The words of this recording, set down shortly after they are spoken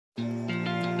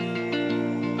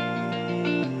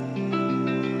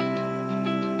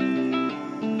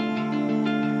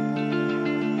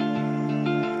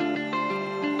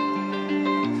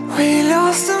We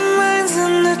lost our minds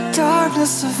in the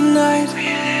darkness of night. We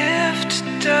live to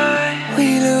die.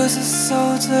 We lose our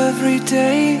souls every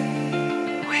day.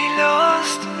 We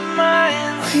lost our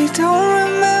minds. We don't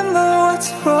remember what's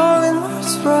wrong and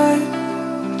what's right.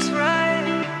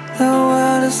 The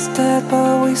world is dead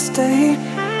but we stay.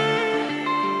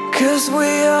 'Cause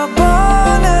we are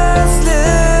born as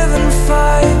living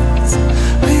fights.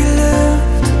 We live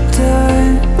to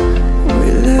die. We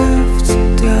live to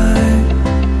die.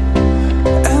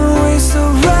 And we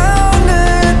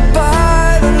surrounded by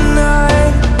the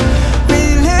night. We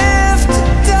live to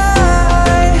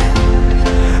die.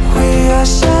 We are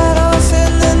shadows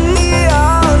in the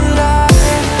neon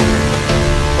light.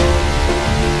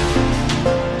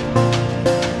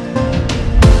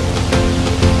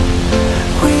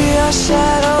 We are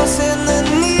shadows in the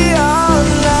neon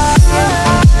light.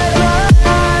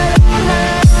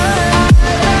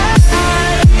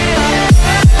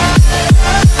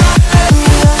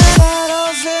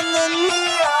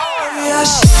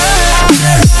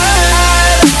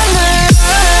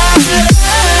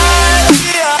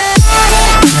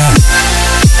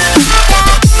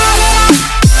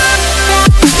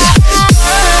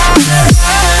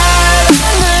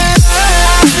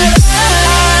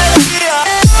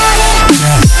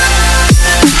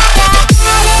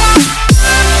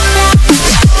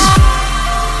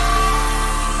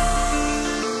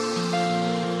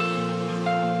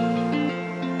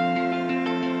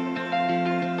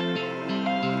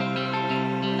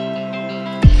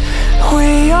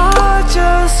 We are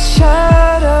just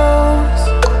shadows.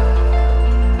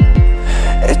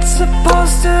 It's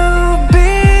supposed to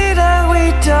be that we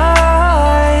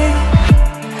die.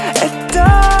 It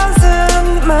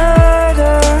doesn't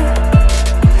matter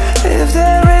if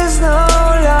there is no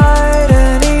light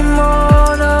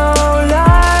anymore, no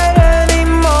light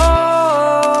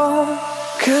anymore.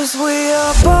 'Cause we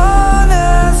are born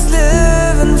as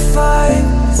living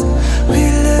fights. We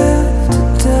live to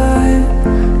die.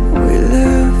 We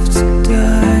live to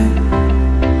die.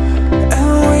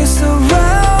 And we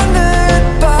surrounded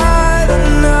by the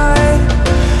night.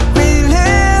 We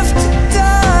live to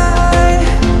die.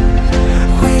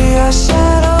 We are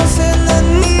shadows in the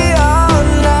neon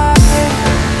light.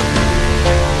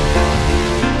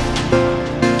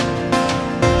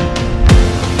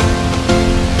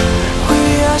 We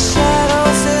are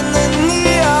shadows in the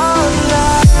neon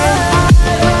light.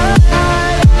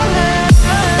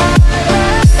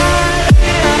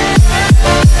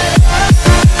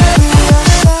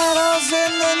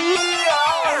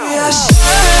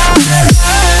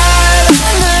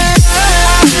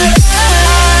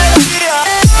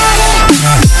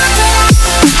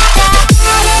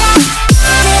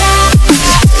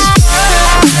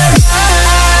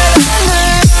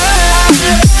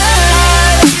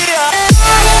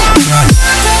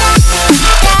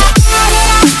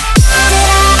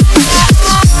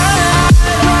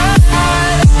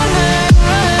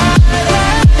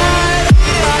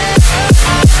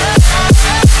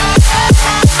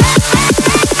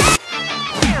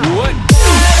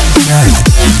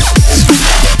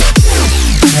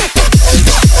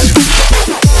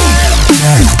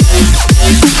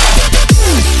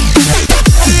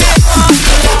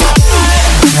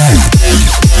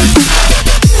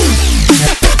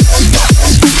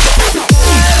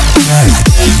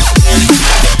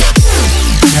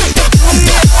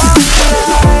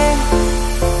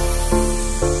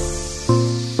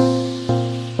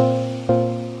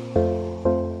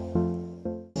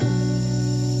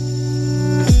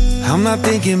 I'm not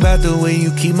thinking about the way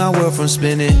you keep my world from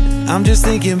spinning. I'm just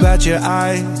thinking about your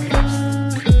eyes.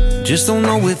 Just don't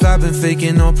know if I've been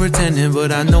faking or pretending,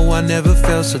 but I know I never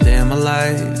felt so damn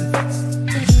alive.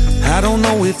 I don't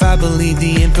know if I believe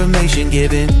the information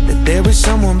given, that there is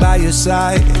someone by your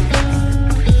side.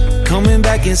 Coming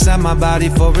back inside my body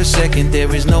for a second,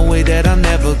 there is no way that I'm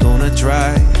never gonna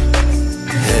try.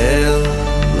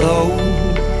 Hello,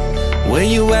 where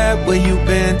you at, where you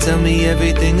been? Tell me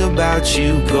everything about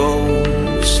you. Go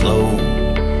slow,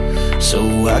 so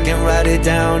I can write it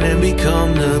down and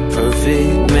become the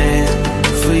perfect man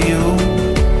for you.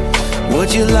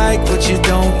 What you like, what you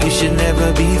don't, you should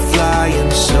never be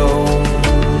flying so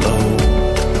low.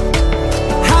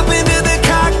 Hop into the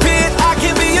cockpit, I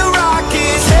can be a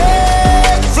rocket.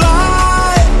 Take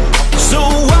flight. So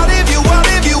what if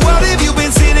you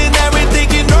been sitting there and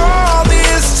thinking all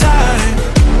this time?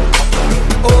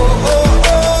 Oh, oh,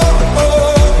 oh,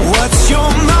 oh, what's your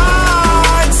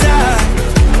mind's at?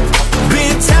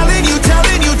 Been telling you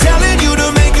to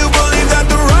make you believe that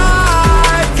the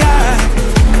right guy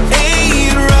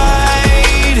ain't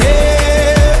right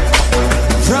here.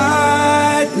 Right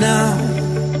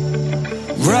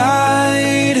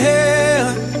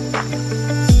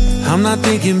I'm not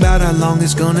thinking about how long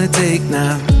it's gonna take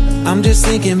now. I'm just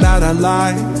thinking about our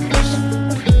lives.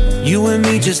 You and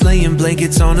me just laying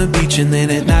blankets on a beach, and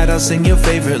then at night I'll sing your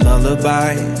favorite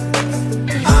lullaby.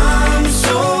 I'm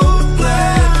so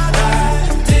glad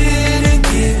I didn't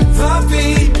give up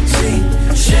easy,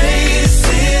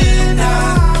 chasing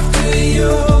after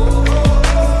you.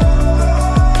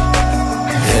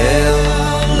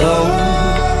 Hello,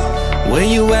 where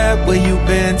you at, where you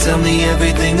been? Tell me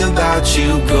everything about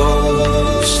you.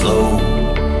 Go slow,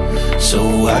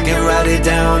 so I can write it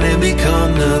down and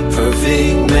become the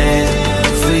perfect man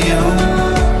for you.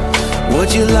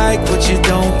 What you like, what you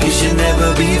don't, you should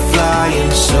never be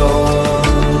flying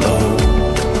solo.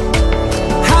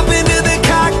 Hop into the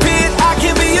cockpit, I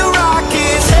can be your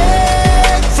rocket.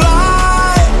 Take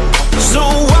flight. So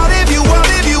what if you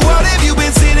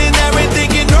been sitting there and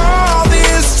thinking all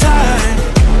this time?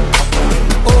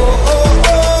 Oh, oh,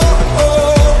 oh,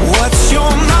 oh, what's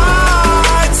your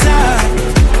mind type?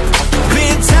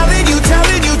 Been telling you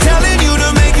to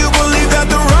make you believe that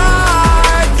the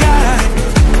right guy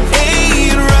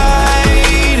ain't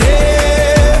right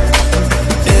here.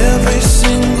 Every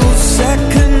single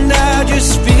second I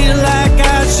just feel like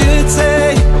I should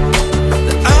say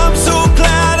that I'm so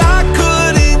glad I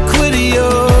couldn't quit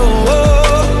you.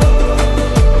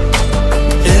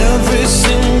 Every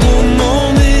single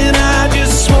moment I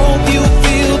just hope you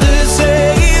feel the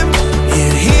same.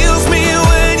 It heals me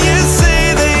when you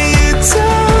say that you're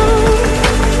done.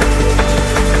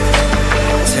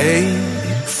 Take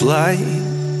flight.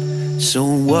 So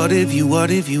what if you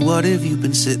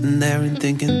been sitting there and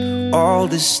thinking all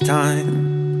this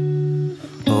time?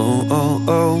 Oh, oh,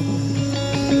 oh,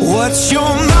 what's your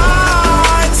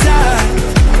mind type?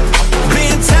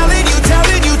 Been telling you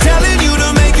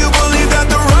to make you believe that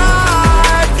the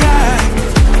right guy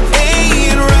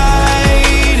ain't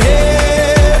right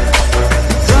here.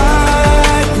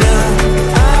 Right now,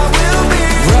 I will be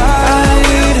right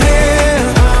here.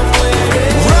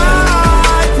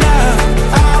 Right now,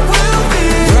 I will be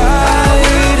right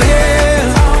here.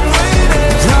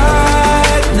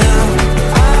 Right now,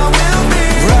 I will be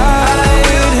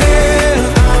right here.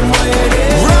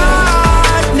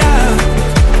 Right now,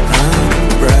 I'm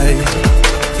right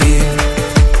here.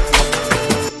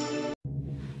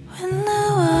 When the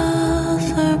walls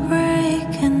are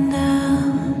breaking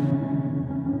down,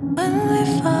 when we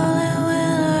falling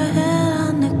with our head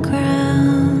on the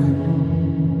ground,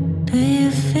 do you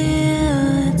feel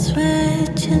it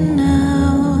switching now?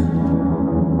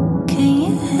 Can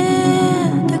you hear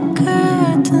the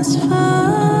curtains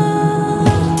fall?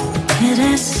 It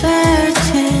is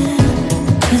searching,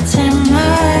 it's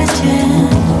emerging.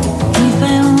 We've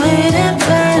been waiting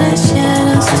for the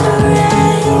shadows to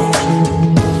raise.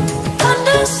 On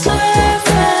the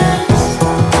surface,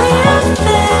 we are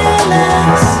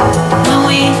fearless. When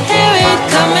we hear it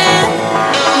coming,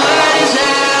 the word is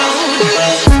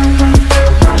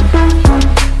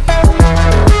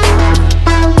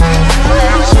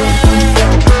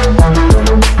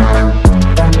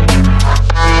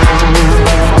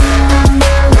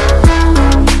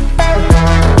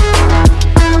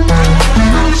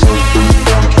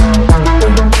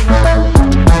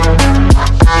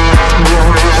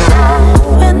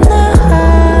when the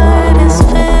heart is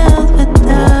filled with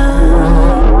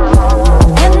doubt,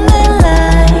 when the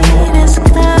light is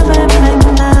covered by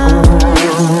clouds.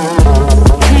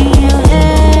 Can you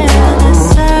hear the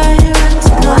sirens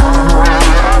call?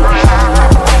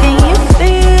 Can you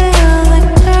feel the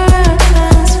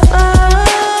curtains fall?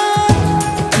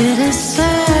 It is